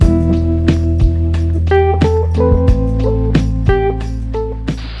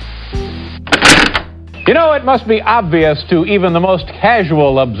it must be obvious to even the most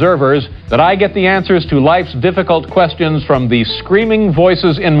casual observers that I get the answers to life's difficult questions from the screaming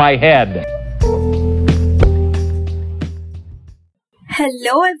voices in my head.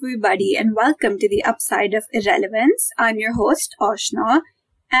 Hello everybody and welcome to the Upside of Irrelevance. I'm your host Ashna,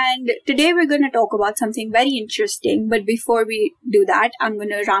 and today we're going to talk about something very interesting. But before we do that, I'm going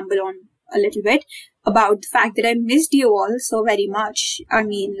to ramble on a little bit about the fact that I missed you all so very much.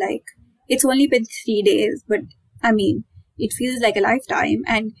 It's only been 3 days, but it feels like a lifetime.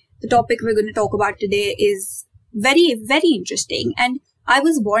 And the topic we're going to talk about today is very, very interesting. And I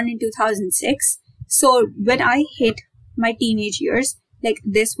was born in 2006. So when I hit my teenage years,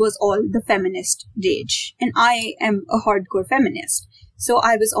 this was all the feminist rage. And I am a hardcore feminist. So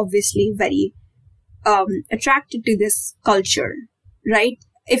I was obviously very attracted to this culture, right?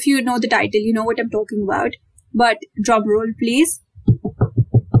 If you know the title, you know what I'm talking about. But drum roll, please.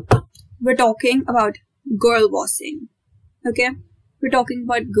 We're talking about girlbossing. Okay? We're talking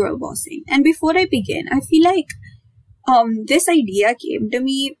about girlbossing. And before I begin, I feel like this idea came to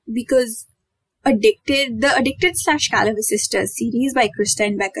me because the Addicted/Calloway Sisters series by Krista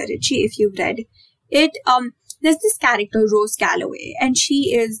and Becca Ritchie, if you've read it, there's this character, Rose Calloway, and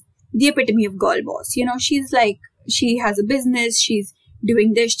she is the epitome of girl boss. You know, she has a business, she's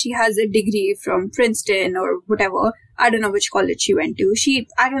doing this, she has a degree from Princeton or whatever. I don't know which college she went to.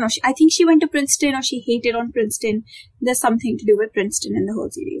 I think she went to Princeton or she hated on Princeton. There's something to do with Princeton in the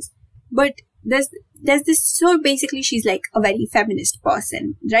whole series. But there's this, so basically she's like a very feminist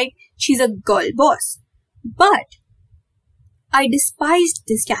person, right? She's a girl boss. But I despised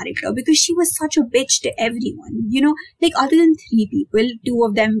this character because she was such a bitch to everyone. You know, other than 3 people, 2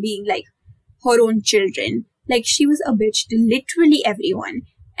 of them being her own children, she was a bitch to literally everyone.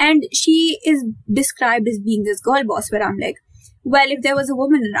 And she is described as being this girl boss where I'm like, well, if there was a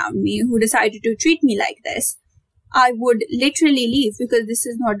woman around me who decided to treat me like this, I would literally leave because this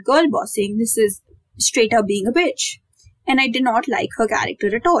is not girl bossing. This is straight up being a bitch. And I did not like her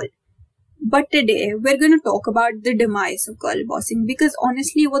character at all. But today, we're going to talk about the demise of girl bossing because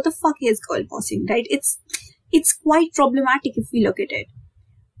honestly, what the fuck is girl bossing, right? It's quite problematic if we look at it.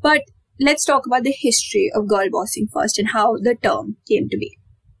 But let's talk about the history of girl bossing first and how the term came to be.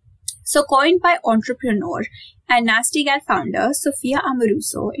 So coined by entrepreneur and Nasty Gal founder Sophia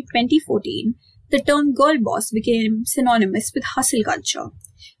Amoruso in 2014, the term girl boss became synonymous with hustle culture,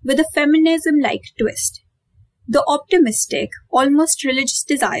 with a feminism-like twist. The optimistic, almost religious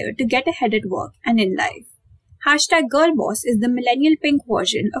desire to get ahead at work and in life. #girlboss is the millennial pink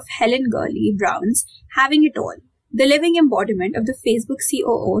version of Helen Gurley Brown's Having It All, the living embodiment of the Facebook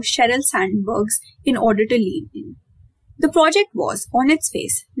COO Sheryl Sandberg's In Order to Lean In. The project was, on its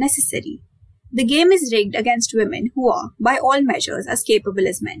face, necessary. The game is rigged against women who are, by all measures, as capable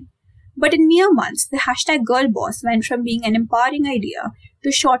as men. But in mere months, the #girlboss went from being an empowering idea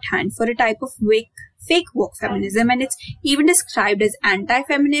to shorthand for a type of fake woke feminism, and it's even described as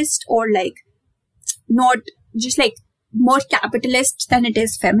anti-feminist or not just more capitalist than it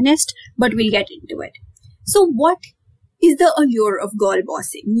is feminist, but we'll get into it. So what is the allure of girl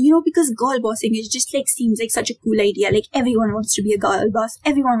bossing? You know, because girl bossing is just seems like such a cool idea. Everyone wants to be a girl boss.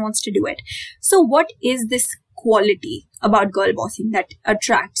 Everyone wants to do it. So what is this quality about girl bossing that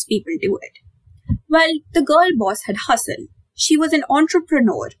attracts people to it? Well, the girl boss had hustle. She was an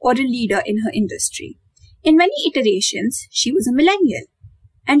entrepreneur or a leader in her industry. In many iterations, she was a millennial.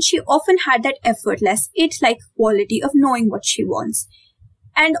 And she often had that effortless, it-like quality of knowing what she wants.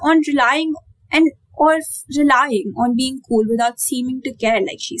 And relying on being cool without seeming to care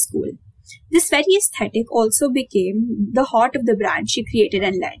like she's cool. This very aesthetic also became the heart of the brand she created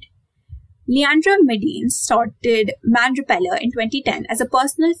and led. Leandra Medine started Man Repeller in 2010 as a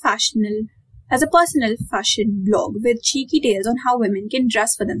personal fashion blog with cheeky tales on how women can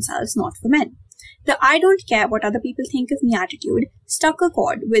dress for themselves, not for men. The I don't care what other people think of me attitude struck a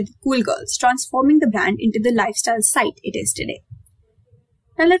chord with cool girls, transforming the brand into the lifestyle site it is today.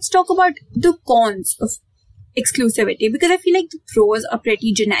 Now let's talk about the cons of exclusivity, because I feel like the pros are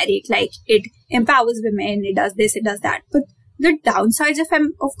pretty generic, it empowers women, it does this, it does that. But the downsides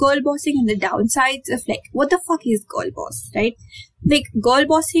of girl bossing and the downsides of what the fuck is girl boss, right? Girl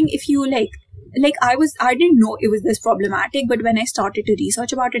bossing, if you I didn't know it was this problematic, but when I started to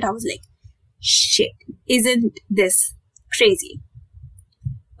research about it, I was like, shit, isn't this crazy?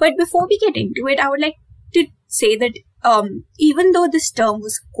 But before we get into it, I would like to say that even though this term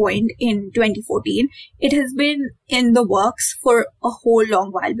was coined in 2014, it has been in the works for a whole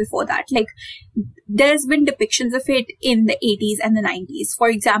long while before that. There's been depictions of it in the 80s and the 90s. For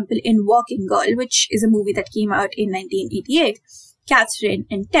example, in Working Girl, which is a movie that came out in 1988, Catherine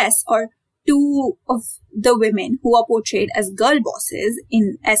and Tess, or two of the women who are portrayed as girl bosses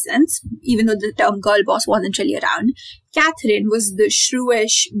in essence, even though the term girl boss wasn't really around. Catherine was the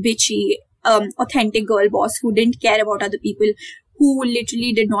shrewish, bitchy, authentic girl boss who didn't care about other people, who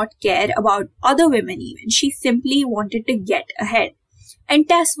literally did not care about other women even. She simply wanted to get ahead. And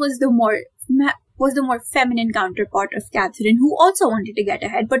Tess was the more feminine counterpart of Catherine, who also wanted to get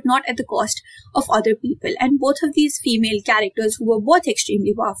ahead, but not at the cost of other people. And both of these female characters, who were both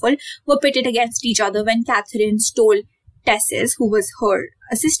extremely powerful, were pitted against each other when Catherine stole Tess's, who was her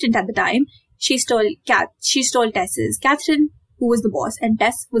assistant at the time. She stole Tess's. Catherine, who was the boss, and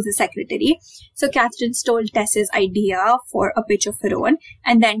Tess was the secretary. So Catherine stole Tess's idea for a pitch of her own,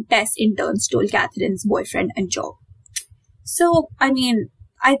 and then Tess in turn stole Catherine's boyfriend and job. So, I mean,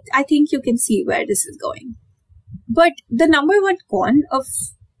 I think you can see where this is going. But the number one con of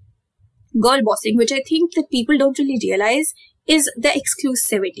girl bossing, which I think that people don't really realize, is the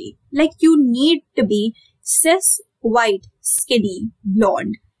exclusivity. Like, you need to be cis, white, skinny,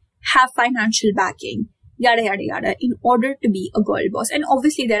 blonde, have financial backing, yada yada yada, in order to be a girl boss. And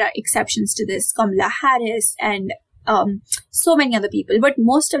obviously there are exceptions to this, Kamala Harris and so many other people, but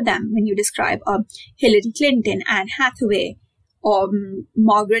most of them, when you describe Hillary Clinton, Anne Hathaway,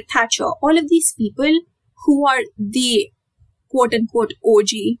 Margaret Thatcher, all of these people who are the quote-unquote OG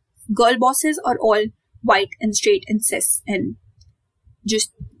girl bosses are all white and straight and cis, and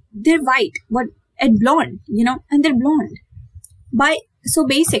just, they're white and blonde, and they're blonde. So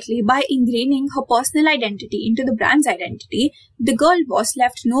basically, by ingraining her personal identity into the brand's identity, the girl boss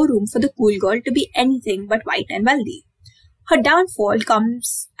left no room for the cool girl to be anything but white and wealthy. Her downfall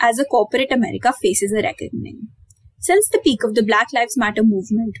comes as a corporate America faces a reckoning. Since the peak of the Black Lives Matter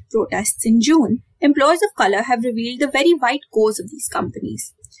movement protests in June, employees of color have revealed the very white cores of these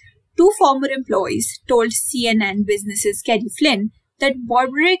companies. Two former employees told CNN Business's Kerry Flynn that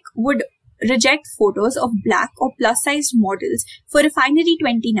Burberry would reject photos of black or plus-sized models for Refinery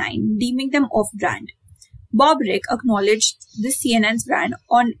 29, deeming them off-brand. Burberry acknowledged the CNN's brand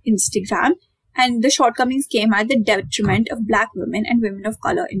on Instagram, and the shortcomings came at the detriment of black women and women of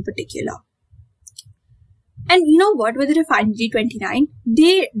color in particular. And you know what, with Refinery 29,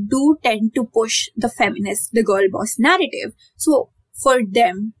 they do tend to push the feminist, the girl boss narrative. So for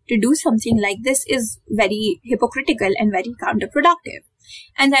them to do something like this is very hypocritical and very counterproductive.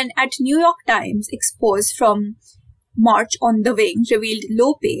 And then at New York Times, exposed from March on the Wing revealed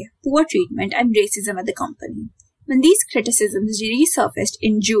low pay, poor treatment, and racism at the company. When these criticisms resurfaced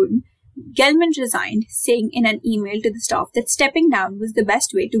in June, Gelman resigned, saying in an email to the staff that stepping down was the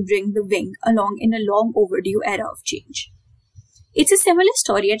best way to bring the Wing along in a long overdue era of change. It's a similar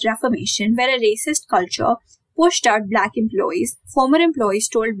story at Reformation, where a racist culture pushed out black employees. Former employees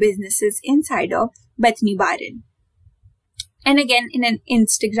told Business's insider Bethany Byron. And again, in an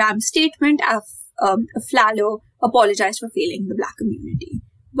Instagram statement, Flallow apologized for failing the black community.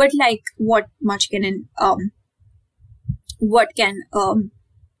 But like, what can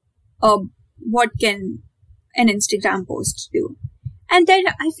an Instagram post do? And then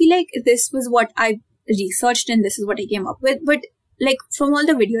I feel like this was what I researched and this is what I came up with. But like, from all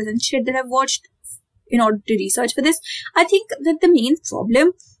the videos and shit that I've watched in order to research for this, I think that the main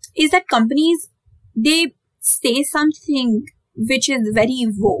problem is that companies, they say something which is very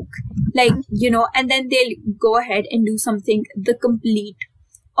vogue, like, and then they'll go ahead and do something the complete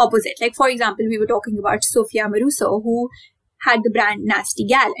opposite. Like, for example, we were talking about Sophia Maruso, who had the brand Nasty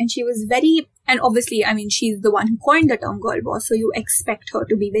Gal, and she was and obviously, I mean, she's the one who coined the term girl boss, so you expect her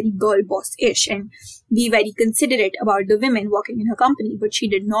to be very girl boss-ish and be very considerate about the women working in her company, but she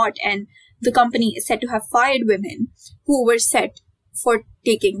did not, and the company is said to have fired women who were set for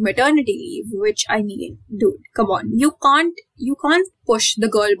taking maternity leave, which, I mean, dude, come on. You can't push the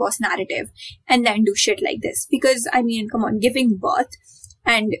girl boss narrative and then do shit like this. Because, I mean, come on, giving birth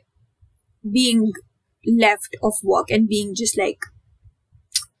and being left off work and being just like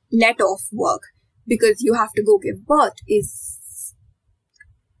let off work because you have to go give birth is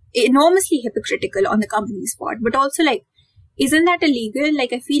enormously hypocritical on the company's part. But also, like, isn't that illegal?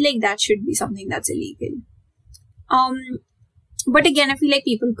 Like, I feel like that should be something that's illegal. But again, I feel like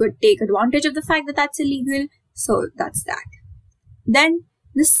people could take advantage of the fact that that's illegal. So that's that. Then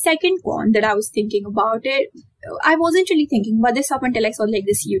the second con that I was thinking about I wasn't really thinking about this up until I saw like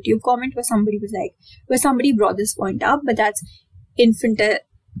this YouTube comment where somebody brought this point up, but that's infantilization.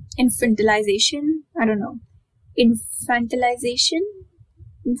 I don't know. Infantilization.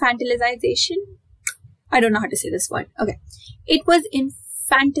 I don't know how to say this word. Okay. It was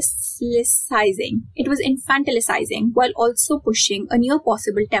infantilizing while also pushing a near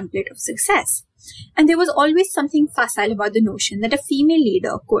possible template of success. And there was always something facile about the notion that a female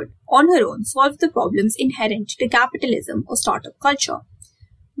leader could, on her own, solve the problems inherent to capitalism or startup culture.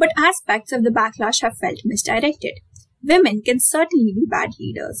 But aspects of the backlash have felt misdirected. Women can certainly be bad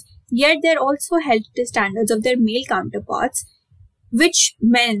leaders, yet they're also held to standards of their male counterparts, which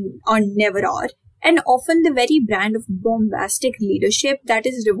men never are, and often the very brand of bombastic leadership that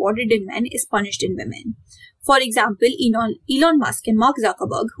is rewarded in men is punished in women. For example, Elon Musk and Mark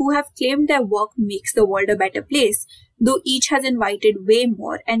Zuckerberg, who have claimed their work makes the world a better place, though each has invited way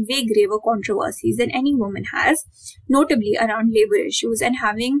more and way graver controversies than any woman has, notably around labor issues and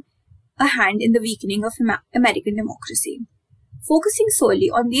having a hand in the weakening of American democracy. Focusing solely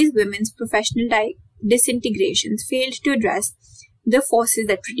on these women's professional disintegrations failed to address the forces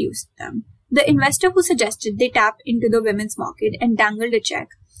that produced them. The investor who suggested they tap into the women's market and dangled a check,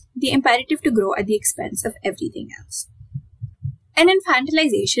 the imperative to grow at the expense of everything else. And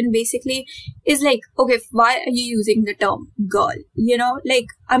infantilization basically is like, okay, why are you using the term girl? Like,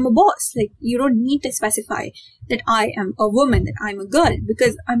 I'm a boss. Like, you don't need to specify that I am a woman, that I'm a girl,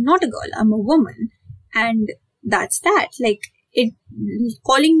 because I'm not a girl, I'm a woman. And that's that. Like,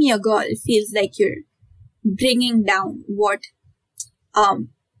 calling me a girl feels like you're bringing down what I'm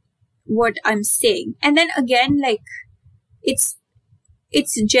saying. And then again, like, it's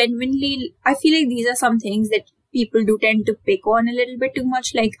genuinely, I feel like these are some things that people do tend to pick on a little bit too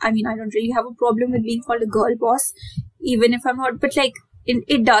much. Like, I mean, I don't really have a problem with being called a girl boss, even if I'm not, but like,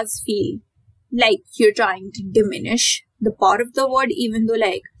 it does feel like you're trying to diminish the power of the word, even though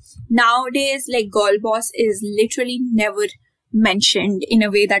like, nowadays, like, girl boss is literally never mentioned in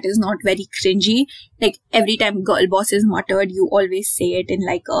a way that is not very cringy. Like, every time girl boss is muttered, you always say it in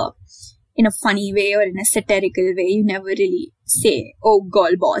like in a funny way or in a satirical way. You never really say, oh,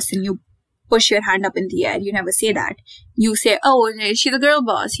 girl boss, and you push your hand up in the air. You never say that. You say, oh, she's a girl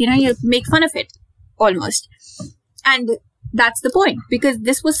boss. You make fun of it almost. And that's the point, because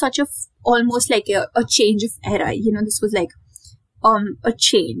this was such almost like a change of era. This was like a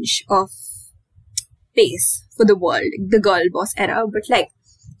change of pace for the world, the girl boss era. But like,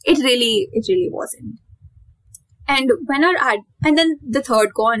 it really wasn't. And and then the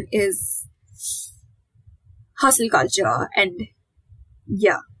third con is hustle culture. And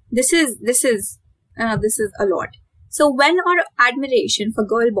yeah, this is a lot. So when our admiration for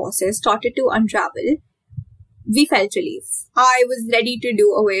girl bosses started to unravel, we felt relief. I was ready to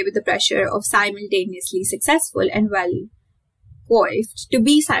do away with the pressure of simultaneously successful and well-coiffed, to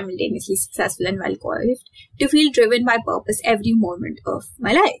be simultaneously successful and well-coiffed, to feel driven by purpose every moment of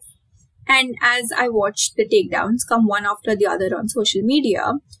my life. And as I watched the takedowns come one after the other on social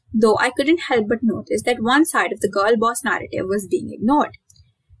media, though I couldn't help but notice that one side of the girl boss narrative was being ignored.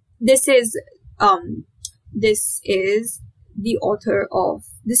 This is the author of,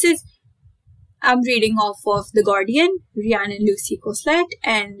 I'm reading off of The Guardian, Rhiannon Lucy Coslet,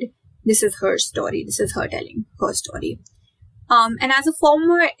 and this is her story. This is her telling her story. And as a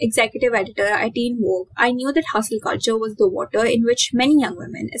former executive editor at Teen Vogue, I knew that hustle culture was the water in which many young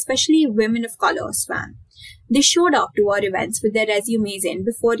women, especially women of color, swam. They showed up to our events with their resumes in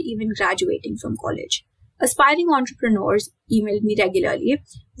before even graduating from college. Aspiring entrepreneurs emailed me regularly,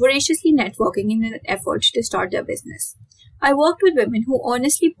 voraciously networking in an effort to start their business. I worked with women who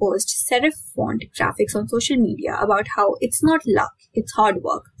honestly post serif font graphics on social media about how it's not luck, it's hard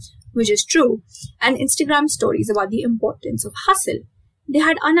work, which is true, and Instagram stories about the importance of hustle. They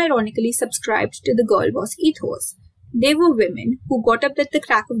had unironically subscribed to the girl boss ethos. They were women who got up at the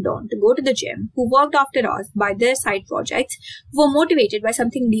crack of dawn to go to the gym, who worked after hours by their side projects, who were motivated by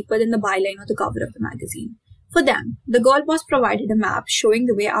something deeper than the byline or the cover of the magazine. For them, the girl boss provided a map showing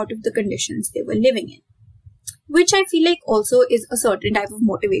the way out of the conditions they were living in. Which I feel like also is a certain type of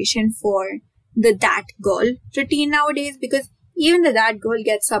motivation for the that girl routine nowadays, because even the that girl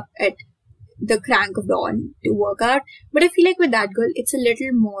gets up at the crank of dawn to work out. But I feel like with that girl, it's a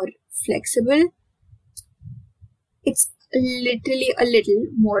little more flexible. It's literally a little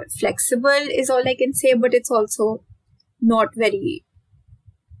more flexible is all I can say, but it's also not very,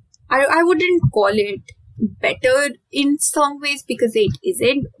 I wouldn't call it better in some ways because it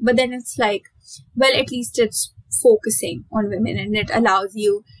isn't, but then it's like, well, at least it's focusing on women and it allows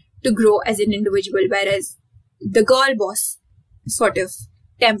you to grow as an individual, whereas the girl boss sort of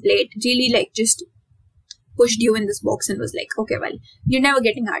template really like just pushed you in this box and was like, okay, well, you're never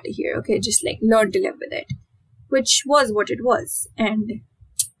getting out of here, okay, just like learn to live with it, which was what it was. And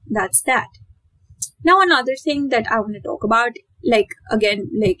that's that. Now another thing that I want to talk about, like again,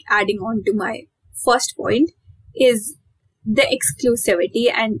 like adding on to my first point, is the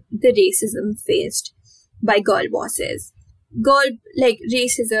exclusivity and the racism faced by girl bosses.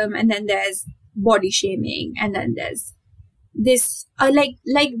 Racism, and then there's body shaming, and then there's this, like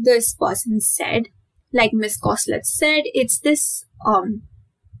this person said, like Miss Coslet said, it's this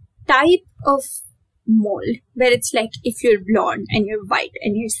type of mold where it's like, if you're blonde and you're white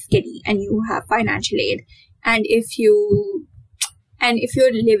and you're skinny and you have financial aid, and if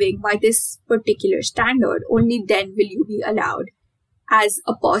you're living by this particular standard, only then will you be allowed as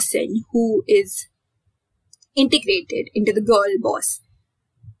a person who is integrated into the girl boss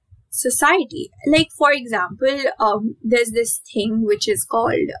society. Like, for example, there's this thing which is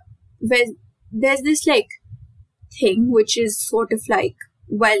called, there's this like thing which is sort of like,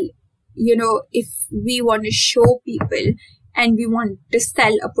 well, if we want to show people and we want to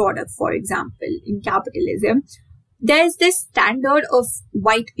sell a product, for example, in capitalism, there's this standard of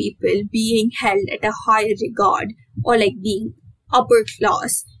white people being held at a higher regard, or like being upper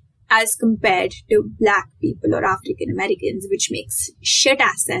class as compared to black people or African Americans, which makes shit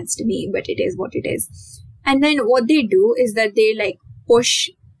ass sense to me, but it is what it is. And then what they do is that they like push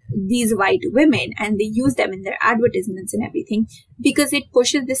these white women and they use them in their advertisements and everything, because it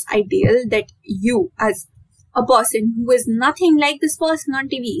pushes this ideal that you, as a person who is nothing like this person on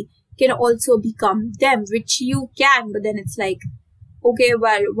TV, can also become them, which you can. But then it's like, okay,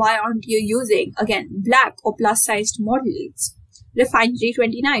 well, why aren't you using, again, black or plus-sized models? Refinery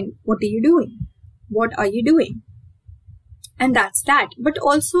 29, what are you doing? What are you doing? And that's that. But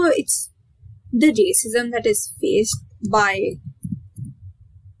also, it's the racism that is faced by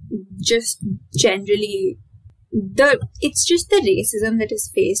just generally it's just the racism that is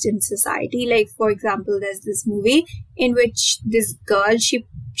faced in society. Like, for example, there's this movie in which this girl,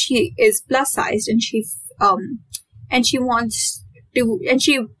 she is plus sized, and she wants to, and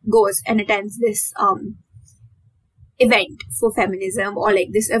she goes and attends this event for feminism, or like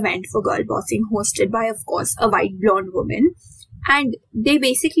this event for girl bossing, hosted by, of course, a white blonde woman. And she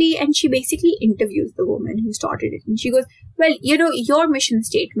basically interviews the woman who started it. And she goes, well, your mission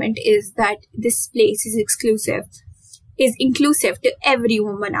statement is that this place is inclusive to every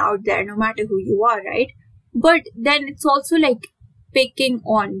woman out there, no matter who you are, right? But then it's also like picking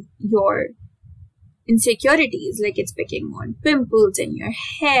on your insecurities, like it's picking on pimples in your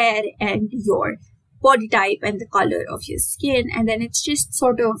hair and your body type and the color of your skin. And then it's just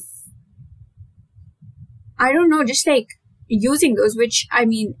sort of, I don't know, just like using those, which, I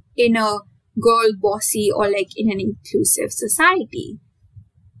mean, in a girl bossy or like in an inclusive society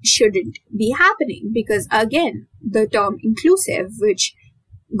shouldn't be happening, because again, the term inclusive, which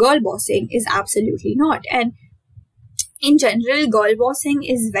girl bossing is absolutely not. And in general, girl bossing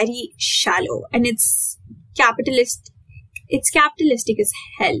is very shallow, and it's capitalistic as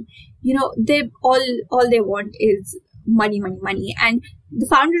hell. They all they want is money. And the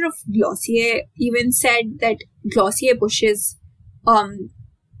founder of Glossier even said that Glossier pushes a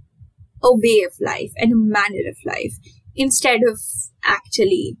way of life and a manner of life instead of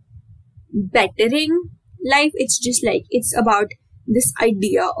actually bettering life. It's just like, it's about this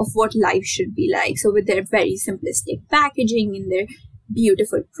idea of what life should be like. So with their very simplistic packaging and their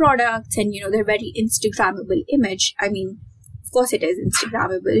beautiful products and, their very Instagrammable image. I mean, of course it is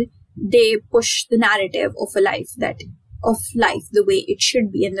Instagrammable. They push the narrative of life the way it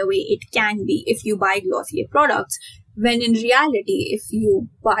should be and the way it can be if you buy Glossier products. When in reality, if you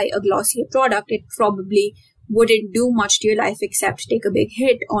buy a Glossier product, it probably wouldn't do much to your life except take a big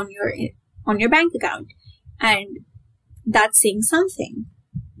hit on your bank account. And that's saying something.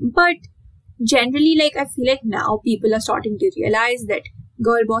 But generally, like, I feel like now people are starting to realize that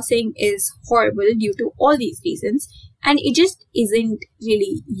girl bossing is horrible due to all these reasons, and it just isn't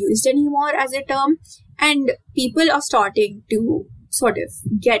really used anymore as a term. And people are starting to sort of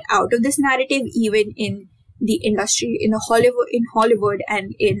get out of this narrative, even in the industry, in Hollywood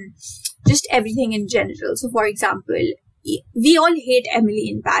and in just everything in general. So, for example, we all hate Emily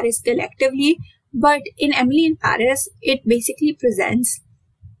in Paris collectively, but in Emily in Paris, it basically presents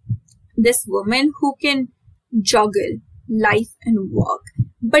this woman who can juggle life and work,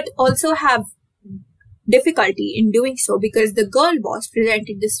 but also have difficulty in doing so, because the girl boss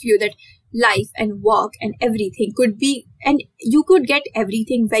presented this view that life and work and everything could be, and you could get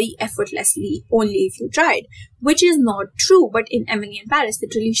everything very effortlessly only if you tried, which is not true. But in Emily in Paris,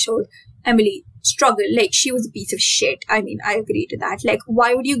 it really showed Emily struggle. Like, she was a piece of shit. I mean, I agree to that. Like,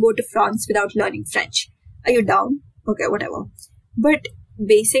 why would you go to France without learning French? Are you down? Okay, whatever. But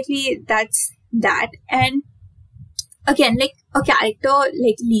basically, that's that. And again, like, a character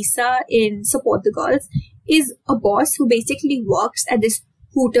like Lisa in Support the Girls is a boss who basically works at this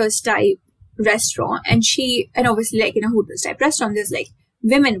Hooters type restaurant, and obviously, like, in a Hooters type restaurant, there's like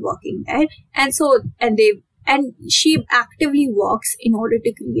women working there, and she actively works in order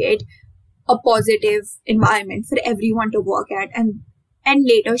to create a positive environment for everyone to work at, and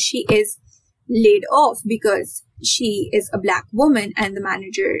later she is laid off because she is a black woman, and the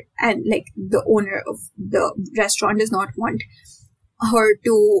manager and like the owner of the restaurant does not want her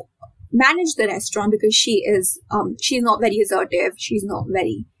to manage the restaurant because she's not very assertive, she's not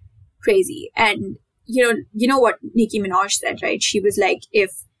very crazy. And you know what Nicki Minaj said, right? She was like,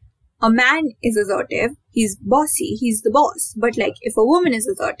 if a man is assertive, he's bossy, he's the boss. But like, if a woman is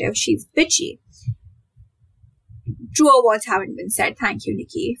assertive, she's bitchy. Truer words haven't been said. Thank you,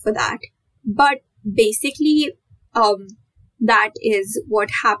 Nicki, for that. But basically, that is what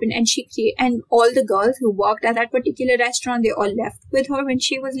happened. And all the girls who worked at that particular restaurant, they all left with her when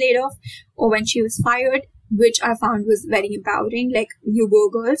she was laid off or when she was fired, which I found was very empowering. Like, you go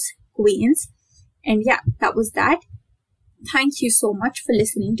girls, queens. And yeah, that was that. Thank you so much for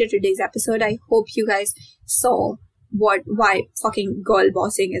listening to today's episode. I hope you guys saw why fucking girl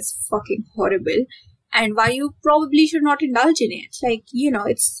bossing is fucking horrible and why you probably should not indulge in it. Like,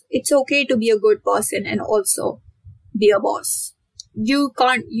 it's okay to be a good person and also be a boss.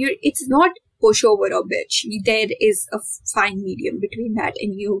 It's not pushover or bitch. There is a fine medium between that,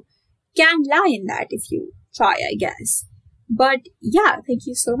 and you can lie in that if you try, I guess. But yeah, thank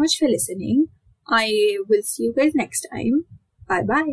you so much for listening. I will see you guys next time. Bye bye.